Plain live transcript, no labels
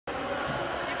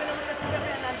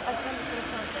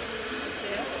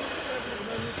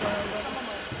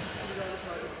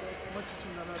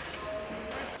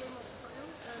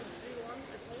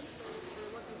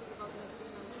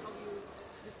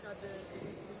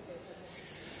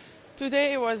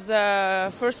Today was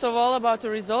first of all about the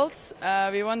results.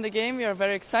 We won the game. We are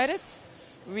very excited.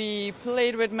 We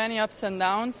played with many ups and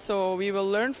downs, so we will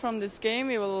learn from this game.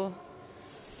 We will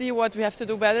see what we have to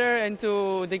do better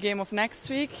into the game of next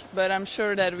week, but I'm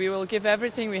sure that we will give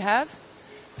everything we have,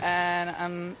 and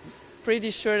I'm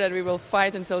pretty sure that we will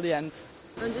fight until the end.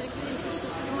 Öncelikle inişli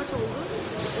çıkışlı bir maç oldu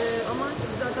ama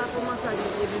güzel performans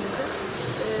sergiledik birbirimizde.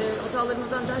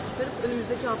 Hatalarımızdan ders çıkarıp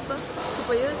önümüzdeki hafta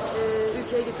kupayı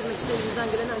ülkeye getirmek için elimizden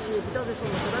gelen her şeyi yapacağız ve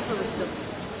sonuna kadar savaşacağız.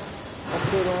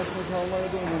 Haftaya rövanş maçı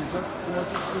Almanya'da oynanacak. Bu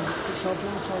maçı üstünlükte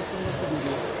şampiyonluk şansını nasıl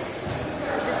görüyor?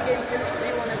 This game finished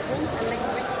 3-1 at home and next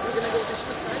week we're going to go to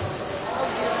Stuttgart. How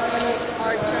do you see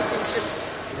our championship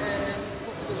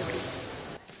possibility?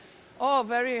 Oh,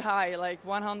 very high, like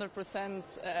 100%.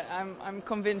 I'm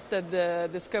convinced that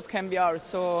this cup can be ours.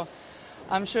 So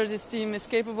I'm sure this team is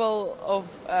capable of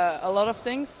a lot of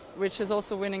things, which is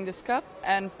also winning this cup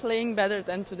and playing better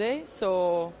than today.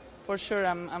 So for sure,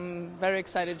 I'm very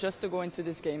excited just to go into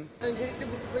this game. Öncelikle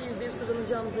bu kupayı %100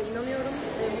 kazanacağımıza inanıyorum.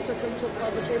 Bu takım çok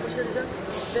fazla şey başaracak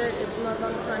ve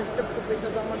bunlardan bir tanesi de bu kupayı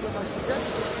kazanmakla başlayacak.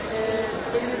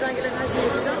 Elimizden gelen her şeyi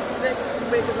yapacağız ve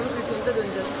kupayı kazanıp ülkemize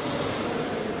döneceğiz.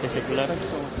 Teşekkürler.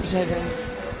 Rica ederim.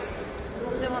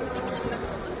 Devam ettiğim içimde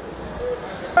kaldı.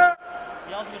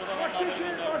 Yazmıyor o zaman.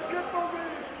 Basketbol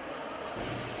benim.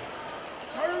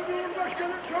 Sayın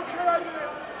Cumhurbaşkanım çok severdi.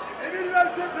 Emir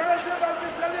versin TRT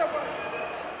belgesel yapar.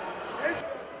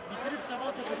 Bitirip sabah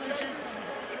topu.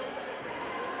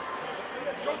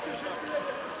 Çok teşekkür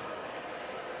ederim.